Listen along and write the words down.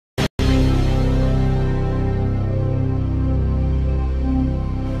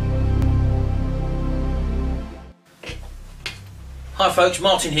Hi folks,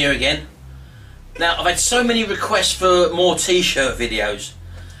 Martin here again. Now, I've had so many requests for more t-shirt videos.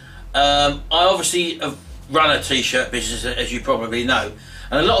 I obviously have run a t-shirt business, as you probably know,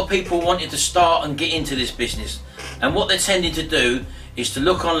 and a lot of people wanted to start and get into this business, and what they're tending to do is to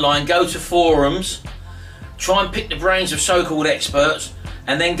look online, go to forums, try and pick the brains of so-called experts,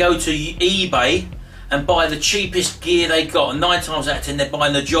 and then go to eBay and buy the cheapest gear they got. And 9 times out of 10 they're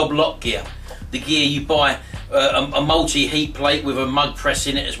buying the job lot gear, the gear you buy, a multi-heat plate with a mug press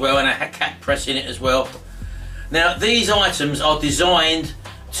in it as well and a cat press in it as well. Now these items are designed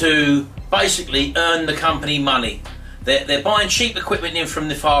to basically earn the company money. They're buying cheap equipment in from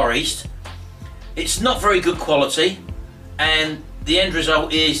the Far East. It's not very good quality, and the end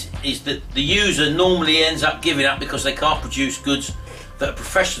result is that the user normally ends up giving up because they can't produce goods that are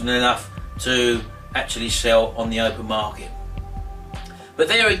professional enough to actually sell on the open market. But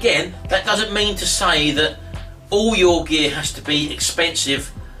there again, that doesn't mean to say that all your gear has to be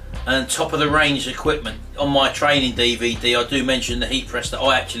expensive and top of the range equipment. On my training DVD I do mention the heat press that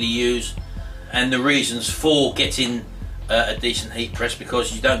I actually use and the reasons for getting a decent heat press,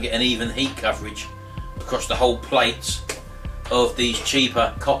 because you don't get an even heat coverage across the whole plates of these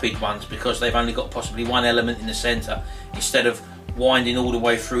cheaper copied ones, because they've only got possibly one element in the centre instead of winding all the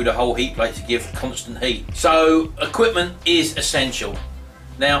way through the whole heat plate to give constant heat. So equipment is essential.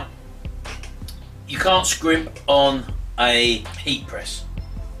 Now you can't scrimp on a heat press.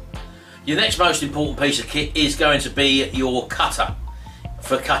 Your next most important piece of kit is going to be your cutter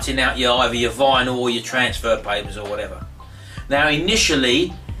for cutting out either your vinyl or your transfer papers or whatever. Now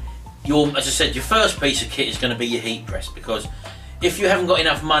initially, as I said, your first piece of kit is going to be your heat press, because if you haven't got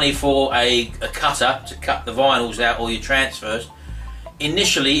enough money for a cutter to cut the vinyls out or your transfers,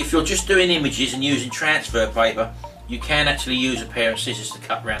 initially if you're just doing images and using transfer paper, you can actually use a pair of scissors to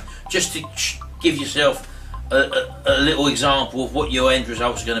cut round, just to give yourself a little example of what your end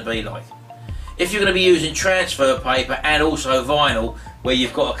results are going to be like. If you're going to be using transfer paper and also vinyl, where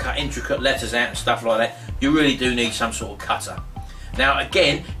you've got to cut intricate letters out and stuff like that, you really do need some sort of cutter. Now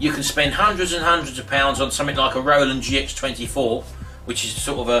again, you can spend hundreds and hundreds of pounds on something like a Roland GX24, which is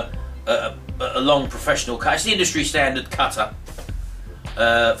sort of a long professional cut. It's the industry standard cutter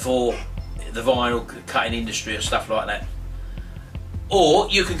for the vinyl cutting industry or stuff like that. Or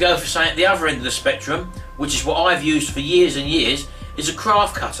you could go for something at the other end of the spectrum, which is what I've used for years and years, is a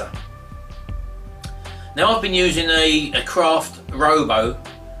craft cutter. Now I've been using a craft Robo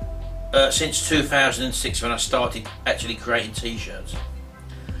since 2006, when I started actually creating t-shirts.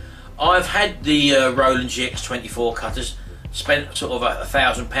 I've had the Roland GX24 cutters, spent sort of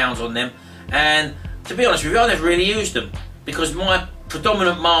 £1,000 on them, and to be honest with you, I never really used them, because my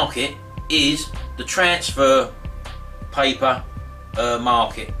predominant market is the transfer paper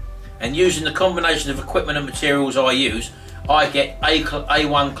market, and using the combination of equipment and materials I use, I get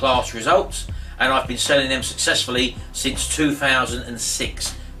A1 class results, and I've been selling them successfully since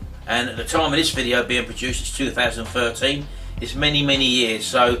 2006. And at the time of this video being produced, it's 2013. It's many years.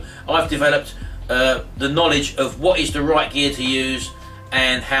 So I've developed the knowledge of what is the right gear to use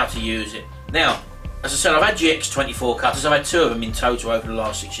and how to use it. Now, as I said, I've had GX24 cutters. I've had 2 of them in total over the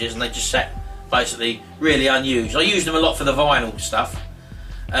last 6 years, and they just sat basically really unused. I use them a lot for the vinyl stuff,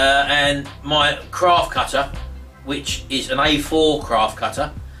 and my craft cutter, which is an A4 craft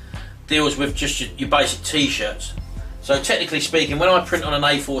cutter, deals with just your basic t-shirts. So technically speaking, when I print on an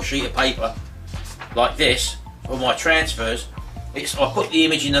A4 sheet of paper like this for my transfers, I put the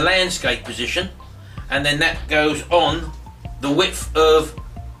image in the landscape position, and then that goes on the width of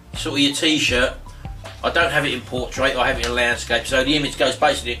sort of your t-shirt. I don't have it in portrait, I have it in landscape, so the image goes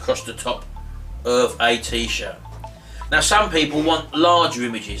basically across the top of a t-shirt. Now some people want larger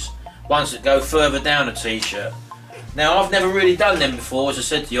images, ones that go further down a t-shirt. Now I've never really done them before. As I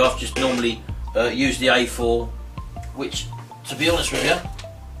said to you, I've just normally used the A4, which, to be honest with you,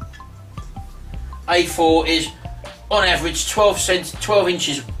 A4 is on average 12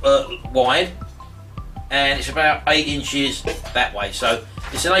 inches wide, and it's about 8 inches that way, so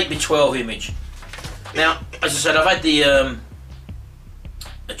it's an 8x12 image. Now, as I said, I've had the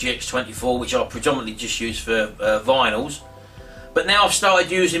a GX24, which I predominantly just use for vinyls, but now I've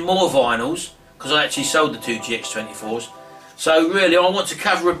started using more vinyls because I actually sold the 2 GX24s. So really, I want to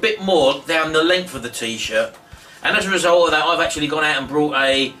cover a bit more down the length of the t-shirt, and as a result of that, I've actually gone out and brought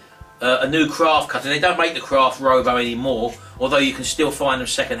a new craft cutter. They don't make the craft Robo anymore, although you can still find them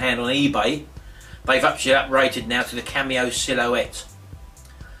second hand on eBay. They've actually uprated now to the Cameo Silhouette.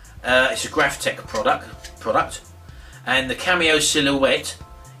 It's a Graphtec product, and the Cameo Silhouette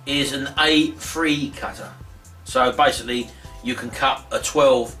is an A3 cutter. So basically, you can cut a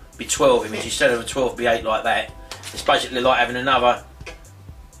 12x12 image instead of a 12x8 like that. It's basically like having another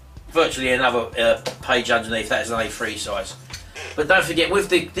virtually another page underneath. That is an A3 size. But don't forget, with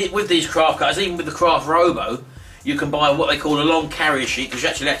these craft cutters, even with the Craft Robo, you can buy what they call a long carrier sheet, because you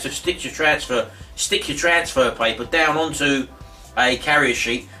actually have to stick your transfer paper down onto a carrier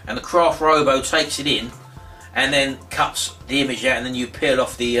sheet, and the Craft Robo takes it in and then cuts the image out, and then you peel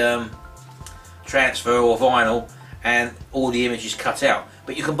off the transfer or vinyl and all the image is cut out.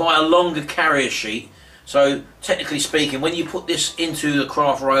 But you can buy a longer carrier sheet, so technically speaking, when you put this into the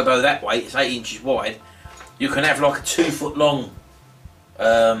Craft Robo that way, it's 8 inches wide, you can have like a 2 foot long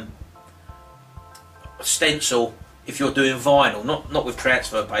stencil if you're doing vinyl, not with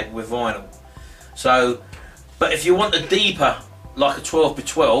transfer paper, with vinyl. So, but if you want a deeper, like a 12 by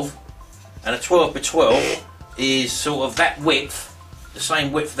 12, and a 12 by 12 is sort of that width, the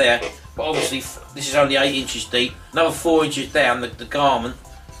same width there, but obviously this is only 8 inches deep, another 4 inches down the garment,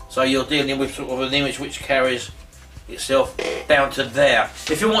 so you're dealing with sort of an image which carries itself down to there.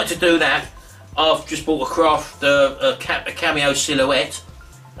 If you want to do that, I've just bought a Cameo silhouette,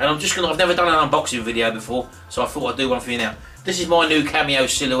 and I've never done an unboxing video before, so I thought I'd do one for you now. This is my new Cameo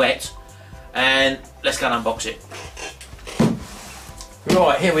silhouette, and let's go and unbox it.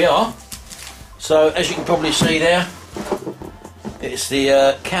 Right, here we are. So as you can probably see there, it's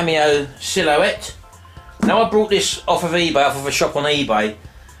the Cameo silhouette. Now I brought this off of eBay, off of a shop on eBay,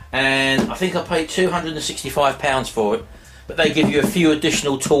 and I think I paid £265 for it, but they give you a few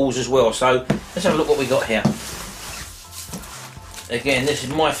additional tools as well. So let's have a look what we got here. Again, this is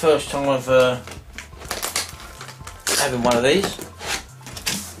my first time of having one of these,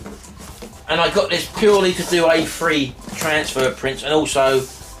 and I got this purely to do A3 transfer prints, and also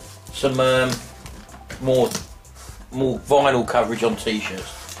some more vinyl coverage on t-shirts.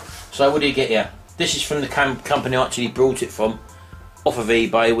 So what do you get here? This is from the company I actually brought it from, off of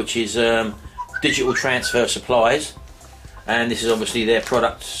eBay, which is Digital Transfer Supplies, and this is obviously their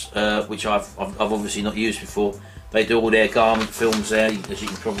products, which I've obviously not used before. They do all their garment films there, as you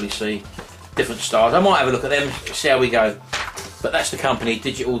can probably see, different styles. I might have a look at them, see how we go. But that's the company,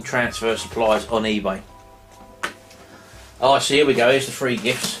 Digital Transfer Supplies, on eBay. Oh, so here we go, here's the free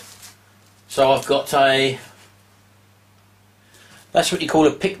gifts. So I've got that's what you call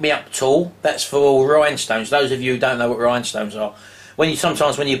a pick-me-up tool. That's for rhinestones. Those of you who don't know what rhinestones are,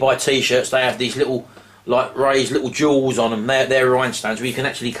 sometimes when you buy t-shirts, they have these little, like raised little jewels on them. They're rhinestones, where you can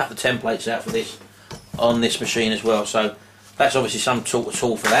actually cut the templates out for this on this machine as well. So that's obviously some sort of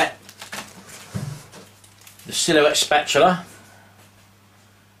tool for that. The silhouette spatula,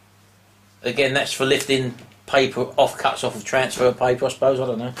 again that's for lifting paper cuts off of transfer paper, I suppose, I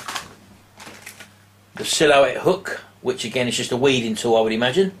don't know. The silhouette hook, which again is just a weeding tool, I would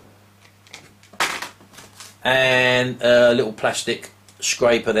imagine, and a little plastic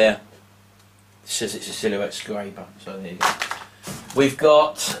scraper there. It says it's a silhouette scraper, so there you go. We've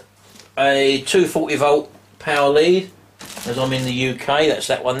got a 240 volt power lead, as I'm in the UK, that's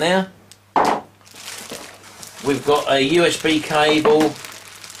that one there. We've got a USB cable,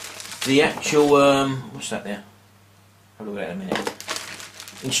 the actual, what's that there? Have a look at that in a minute.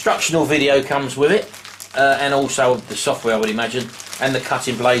 Instructional video comes with it, and also the software, I would imagine, and the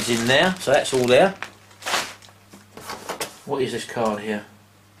cutting blades in there, so that's all there. What is this card here?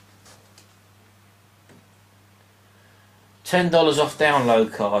 $10 off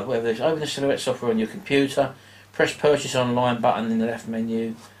download card, whatever it is. Open the Silhouette software on your computer, press purchase online button in the left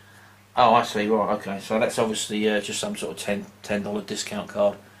menu. Oh, I see, right, okay, so that's obviously just some sort of $10 discount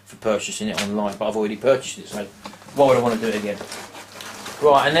card for purchasing it online, but I've already purchased it, so why would I want to do it again?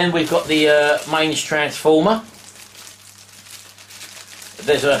 Right, and then we've got the mains transformer.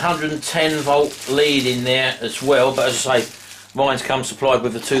 There's a 110 volt lead in there as well, but as I say, mine's come supplied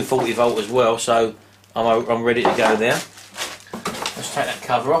with a 240 volt as well, so I'm ready to go there. Let's take that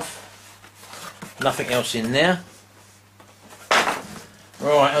cover off. Nothing else in there.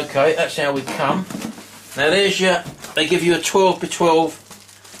 Right, okay, that's how we come. Now there's they give you a 12 by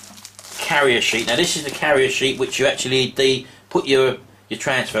 12 carrier sheet. Now this is the carrier sheet which you actually put your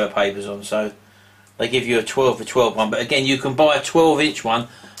transfer papers on, so they give you a 12 by 12 one, but again you can buy a 12-inch one,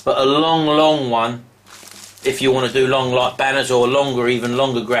 but a long one if you want to do long, like banners, or longer, even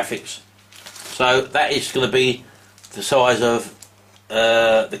longer graphics. So that is going to be the size of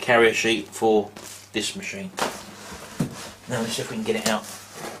the carrier sheet for this machine. Now let's see if we can get it out.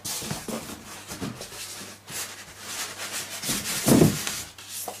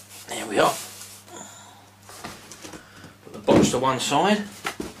 There we are. Put the box to one side.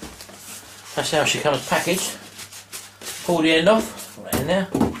 That's how she comes packaged. Pull the end off, put that in there.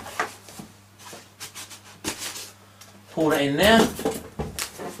 Pull that in there.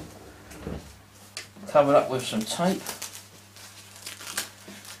 Cover it up with some tape.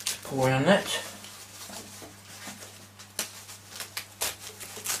 pull around that.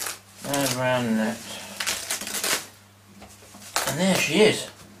 And around that. And there she is.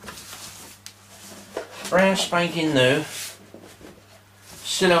 Brand spanking new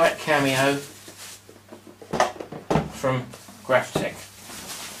Silhouette Cameo from Graphtec.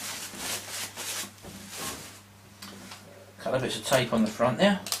 Couple of bits of tape on the front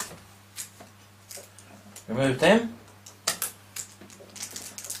there. Remove them.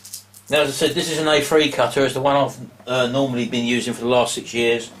 Now, as I said, this is an A3 cutter, as the one I've normally been using for the last 6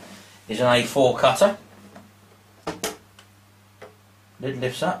 years is an A4 cutter. Lid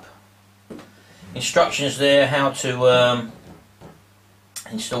lifts up. Instructions there how to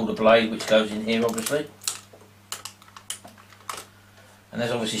install the blade, which goes in here obviously. And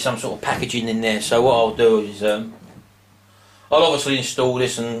there's obviously some sort of packaging in there, so what I'll do is I'll obviously install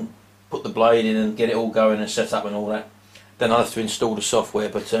this and put the blade in and get it all going and set up and all that. Then I'll have to install the software,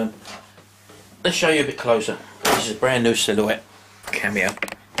 but let's show you a bit closer. This is a brand new Silhouette Cameo.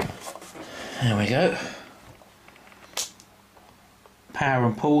 There we go. Power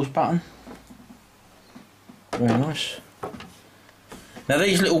and pause button. Very nice. Now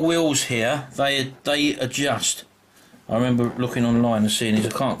these little wheels here, they adjust. I remember looking online and seeing these. I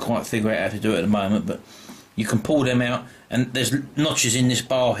can't quite figure out how to do it at the moment, but you can pull them out, and there's notches in this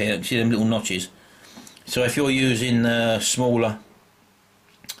bar here. You can see them little notches. So if you're using smaller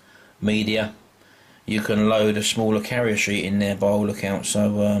media, you can load a smaller carrier sheet in there by all accounts.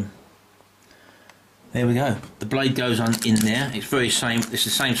 So there we go. The blade goes on in there. It's very same. It's the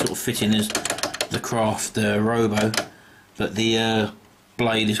same sort of fitting as the Craft Robo, but the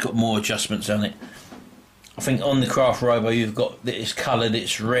blade has got more adjustments on it. I think on the Craft Robo you've got it's coloured.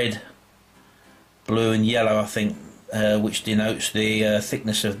 It's red, blue, and yellow. I think, which denotes the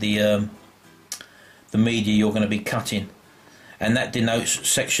thickness of the media you're going to be cutting, and that denotes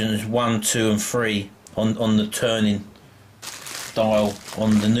sections 1, 2, and 3 on the turning dial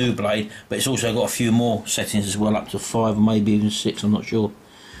on the new blade. But it's also got a few more settings as well, up to 5 or maybe even 6. I'm not sure.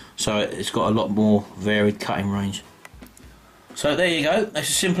 So it's got a lot more varied cutting range. So there you go. That's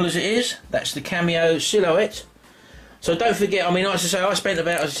as simple as it is. That's the Cameo Silhouette. So don't forget. I mean, as I say, I spent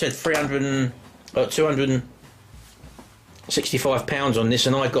about, as I said, £265 on this,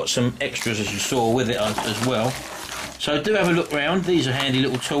 and I got some extras, as you saw, with it as well. So do have a look round. These are handy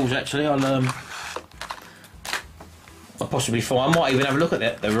little tools. Actually, I'll possibly find. I might even have a look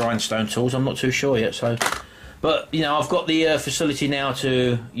at the rhinestone tools. I'm not too sure yet. So. But, you know, I've got the facility now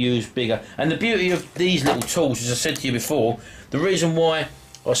to use bigger. And the beauty of these little tools, as I said to you before, the reason why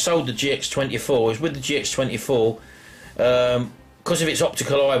I sold the GX24 is with the GX24, because of its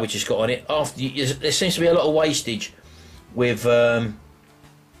optical eye which it's got on it, there seems to be a lot of wastage with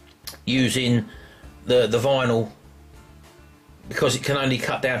using the vinyl, because it can only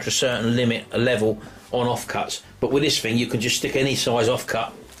cut down to a certain limit, a level on offcuts. But with this thing, you can just stick any size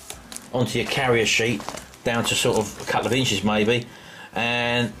offcut onto your carrier sheet, down to sort of a couple of inches maybe,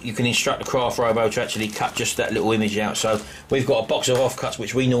 and you can instruct the Craft Robo to actually cut just that little image out. So we've got a box of offcuts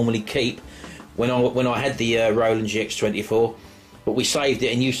which we normally keep when I had the Roland GX24, but we saved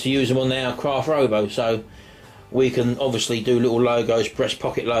it and used to use them on our Craft Robo, so we can obviously do little logos, breast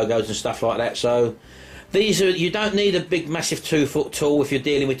pocket logos and stuff like that. So these are, you don't need a big massive 2-foot tool if you're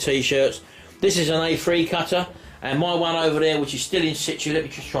dealing with t-shirts. This is an A3 cutter, and my one over there, which is still in situ, let me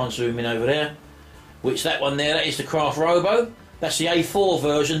just try and zoom in over there, which that one there, that is the Craft Robo. That's the A4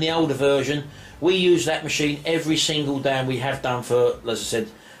 version, the older version. We use that machine every single day, and we have done for, as I said,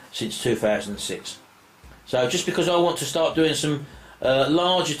 since 2006. So just because I want to start doing some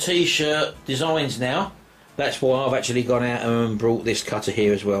larger t-shirt designs now, that's why I've actually gone out and brought this cutter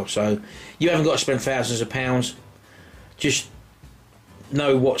here as well. So you haven't got to spend thousands of pounds. Just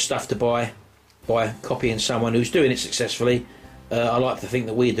know what stuff to buy by copying someone who's doing it successfully. I like to think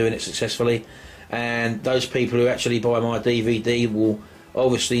that we're doing it successfully. And those people who actually buy my DVD will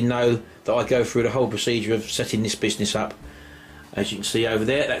obviously know that I go through the whole procedure of setting this business up. As you can see over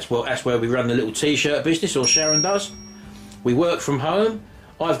there, that's where we run the little t-shirt business, or Sharon does. We work from home.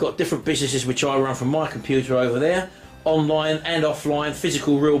 I've got different businesses which I run from my computer over there, online and offline,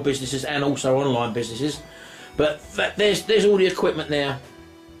 physical real businesses and also online businesses. But there's all the equipment there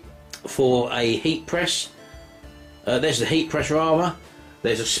for a heat press. There's the heat press rather.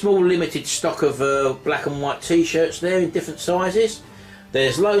 There's a small limited stock of black and white t-shirts there in different sizes.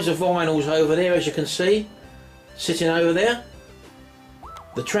 There's loads of vinyls over there, as you can see, sitting over there.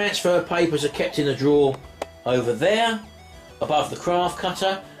 The transfer papers are kept in a drawer over there, above the craft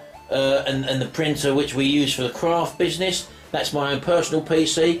cutter, and the printer which we use for the craft business. That's my own personal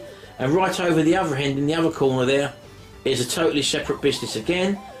PC. And right over the other end, in the other corner there, is a totally separate business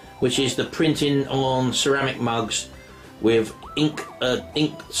again, which is the printing on ceramic mugs with ink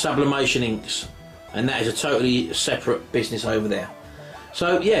sublimation inks, and that is a totally separate business over there.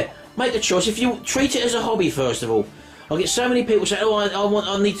 So yeah, make a choice. If you treat it as a hobby, first of all, I get so many people say, oh,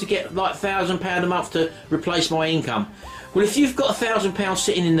 I need to get like £1,000 a month to replace my income. Well, if you've got £1,000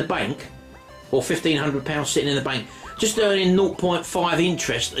 sitting in the bank, or £1,500 sitting in the bank, just earning 0.5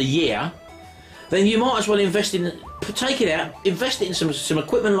 interest a year, then you might as well invest in, take it out, invest it in some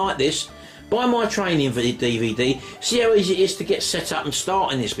equipment like this, buy my training DVD, see how easy it is to get set up and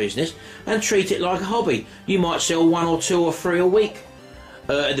start in this business, and treat it like a hobby. You might sell 1 or 2 or 3 a week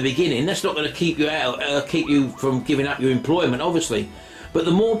at the beginning. That's not going to keep you out, keep you from giving up your employment, obviously. But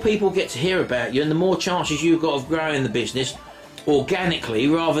the more people get to hear about you, and the more chances you've got of growing the business organically,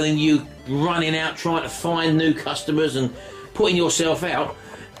 rather than you running out trying to find new customers and putting yourself out.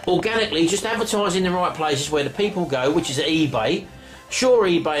 Organically, just advertise in the right places where the people go, which is at eBay. Sure,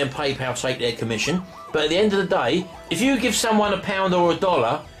 eBay and PayPal take their commission, but at the end of the day, if you give someone £1 or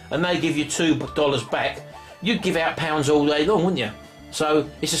 $1 and they give you $2 back, you'd give out pounds all day long, wouldn't you? So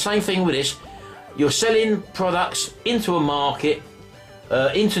it's the same thing with this. You're selling products into a market,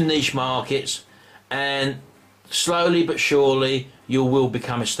 into niche markets, and slowly but surely you will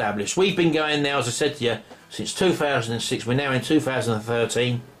become established. We've been going now, as I said to you, since 2006. We're now in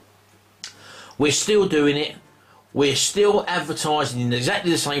 2013. We're still doing it. We're still advertising in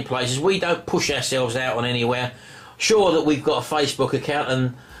exactly the same places. We don't push ourselves out on anywhere. Sure that we've got a Facebook account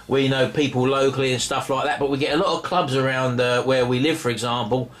and we know people locally and stuff like that, but we get a lot of clubs around where we live, for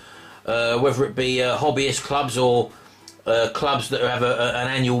example, whether it be hobbyist clubs or clubs that have an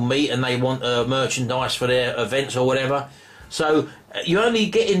annual meet and they want merchandise for their events or whatever. So you only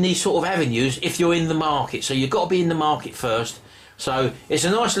get in these sort of avenues if you're in the market. So you've got to be in the market first. So it's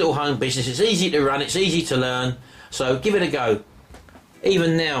a nice little home business. It's easy to run. It's easy to learn. So give it a go.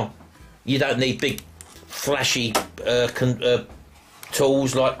 Even now, you don't need big, flashy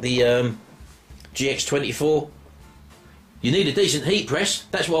tools like the GX24. You need a decent heat press.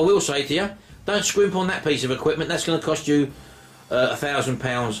 That's what I will say to you. Don't scrimp on that piece of equipment. That's going to cost you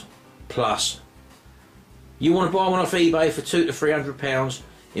 £1,000 plus. You want to buy one off eBay for £200 to £300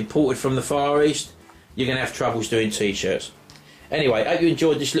 imported from the Far East, you're going to have troubles doing t-shirts. Anyway, I hope you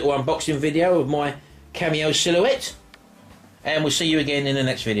enjoyed this little unboxing video of my Cameo silhouette, and we'll see you again in the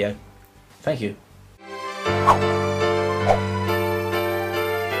next video. Thank you.